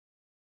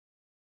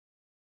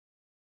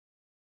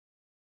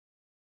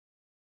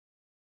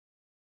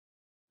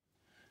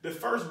The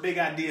first big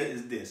idea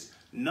is this: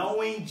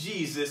 knowing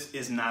Jesus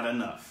is not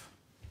enough.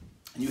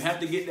 And you have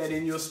to get that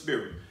in your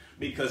spirit,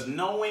 because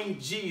knowing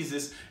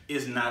Jesus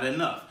is not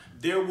enough.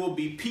 There will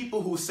be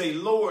people who say,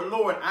 Lord,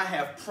 Lord, I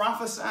have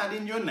prophesied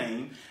in your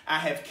name. I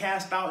have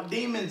cast out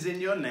demons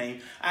in your name.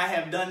 I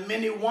have done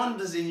many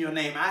wonders in your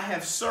name. I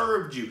have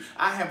served you.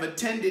 I have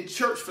attended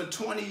church for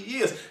 20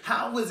 years.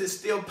 How is it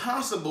still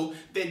possible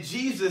that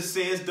Jesus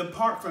says,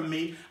 depart from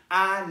me,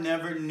 I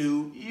never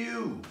knew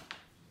you?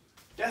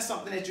 That's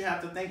something that you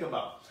have to think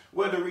about.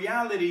 Well, the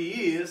reality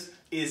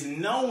is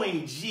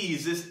knowing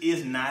Jesus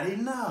is not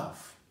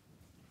enough.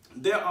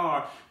 There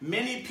are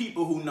many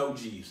people who know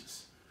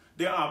Jesus.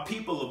 There are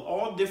people of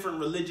all different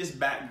religious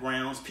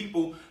backgrounds,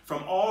 people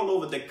from all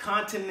over the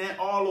continent,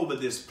 all over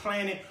this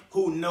planet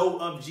who know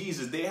of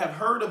Jesus. They have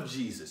heard of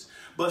Jesus.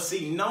 But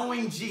see,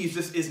 knowing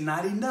Jesus is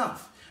not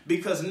enough,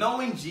 because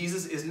knowing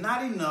Jesus is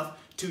not enough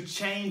to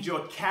change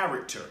your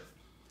character.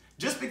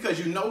 Just because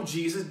you know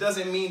Jesus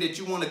doesn't mean that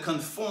you want to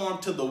conform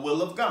to the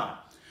will of God.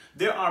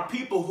 There are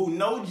people who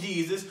know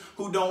Jesus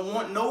who don't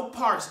want no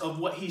parts of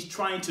what he's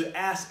trying to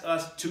ask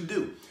us to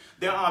do.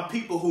 There are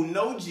people who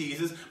know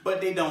Jesus,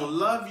 but they don't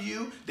love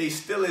you. They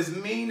still as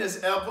mean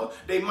as ever.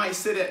 They might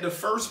sit at the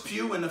first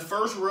pew in the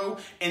first row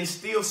and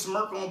still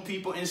smirk on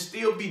people and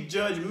still be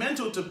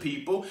judgmental to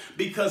people,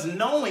 because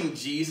knowing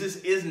Jesus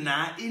is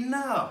not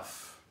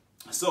enough.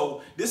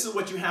 So this is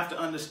what you have to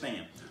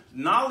understand.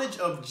 Knowledge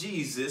of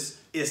Jesus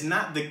is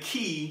not the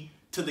key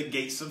to the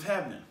gates of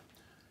heaven.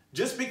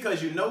 Just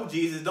because you know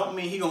Jesus don't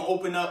mean he's going to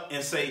open up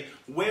and say,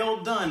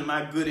 well done,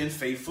 my good and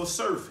faithful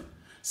servant.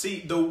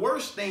 See, the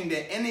worst thing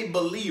that any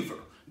believer,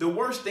 the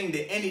worst thing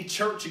that any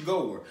church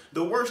goer,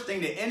 the worst thing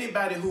that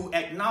anybody who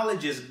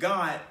acknowledges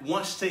God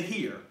wants to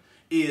hear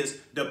is,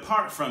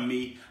 depart from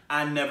me,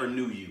 I never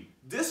knew you.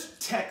 This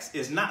text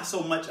is not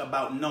so much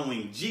about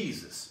knowing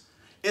Jesus.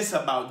 It's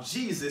about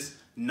Jesus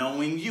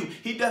knowing you.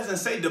 He doesn't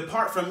say,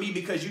 depart from me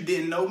because you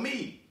didn't know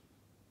me.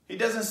 He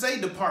doesn't say,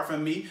 depart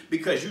from me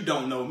because you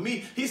don't know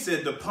me. He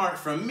said, depart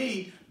from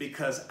me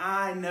because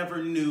I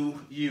never knew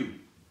you.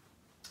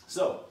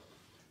 So,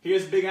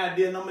 here's big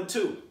idea number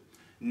 2.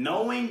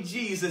 Knowing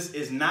Jesus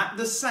is not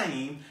the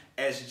same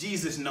as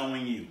Jesus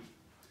knowing you.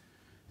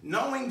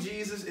 Knowing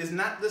Jesus is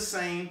not the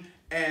same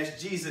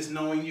as Jesus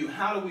knowing you.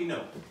 How do we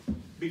know?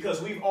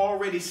 Because we've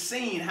already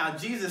seen how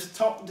Jesus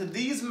talked to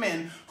these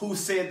men who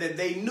said that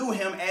they knew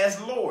him as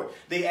Lord.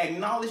 They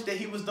acknowledged that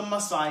he was the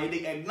Messiah.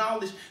 They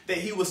acknowledged that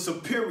he was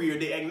superior.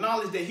 They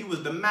acknowledged that he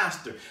was the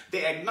master.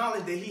 They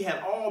acknowledged that he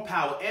had all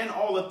power and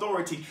all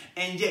authority.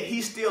 And yet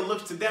he still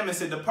looks to them and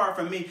said, depart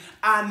from me,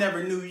 I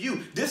never knew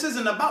you. This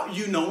isn't about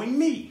you knowing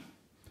me.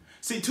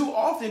 See, too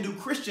often do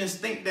Christians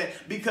think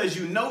that because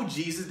you know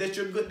Jesus that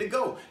you're good to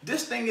go.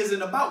 This thing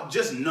isn't about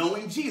just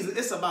knowing Jesus.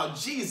 It's about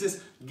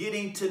Jesus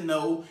getting to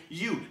know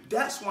you.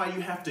 That's why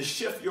you have to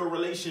shift your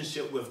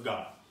relationship with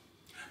God.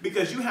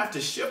 Because you have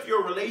to shift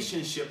your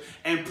relationship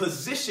and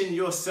position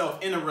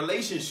yourself in a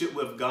relationship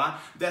with God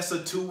that's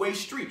a two-way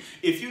street.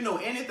 If you know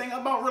anything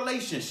about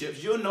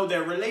relationships, you'll know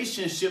that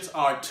relationships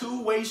are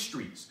two-way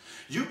streets.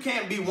 You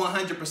can't be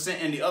 100%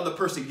 and the other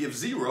person gives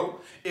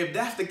 0. If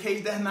that's the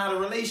case, that's not a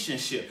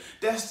relationship.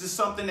 That's just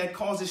something that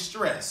causes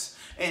stress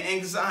and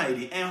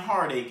anxiety and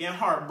heartache and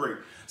heartbreak.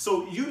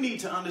 So you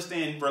need to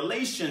understand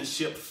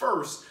relationship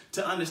first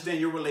to understand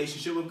your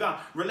relationship with God.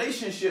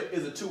 Relationship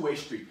is a two-way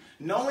street.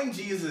 Knowing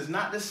Jesus is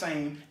not the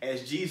same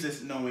as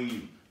Jesus knowing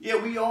you.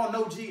 Yeah, we all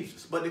know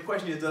Jesus, but the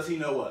question is, does he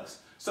know us?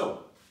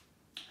 So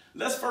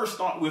let's first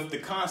start with the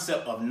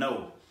concept of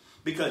know.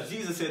 Because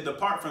Jesus said,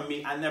 depart from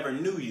me, I never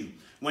knew you.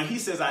 When he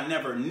says, I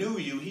never knew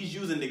you, he's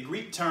using the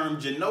Greek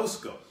term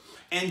genosko.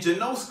 And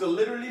genosko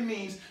literally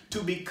means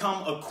to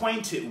become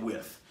acquainted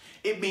with.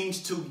 It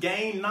means to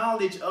gain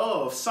knowledge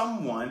of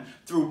someone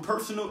through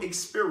personal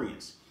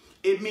experience.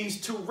 It means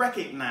to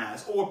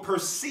recognize or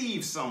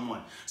perceive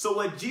someone. So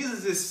what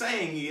Jesus is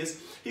saying is,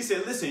 he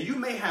said, listen, you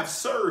may have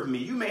served me.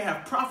 You may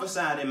have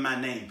prophesied in my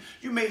name.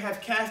 You may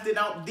have casted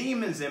out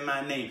demons in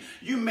my name.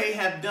 You may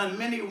have done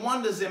many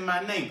wonders in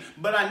my name,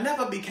 but I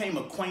never became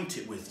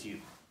acquainted with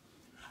you.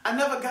 I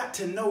never got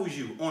to know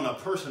you on a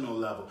personal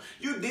level.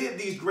 You did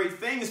these great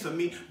things for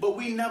me, but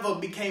we never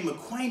became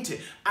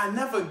acquainted. I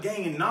never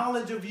gained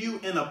knowledge of you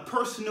in a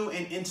personal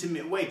and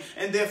intimate way,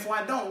 and therefore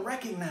I don't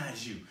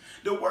recognize you.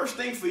 The worst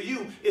thing for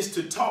you is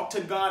to talk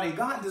to God, and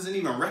God doesn't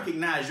even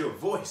recognize your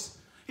voice.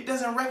 He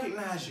doesn't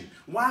recognize you.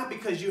 Why?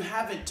 Because you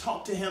haven't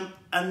talked to him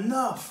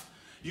enough.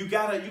 You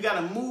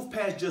gotta move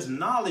past just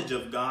knowledge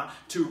of God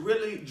to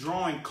really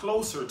drawing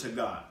closer to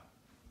God.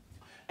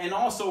 And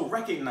also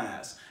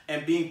recognize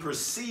and being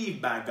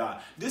perceived by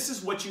God. This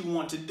is what you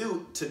want to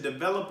do to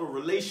develop a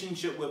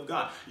relationship with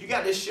God. You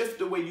got to shift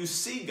the way you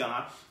see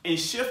God and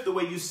shift the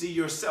way you see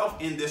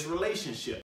yourself in this relationship.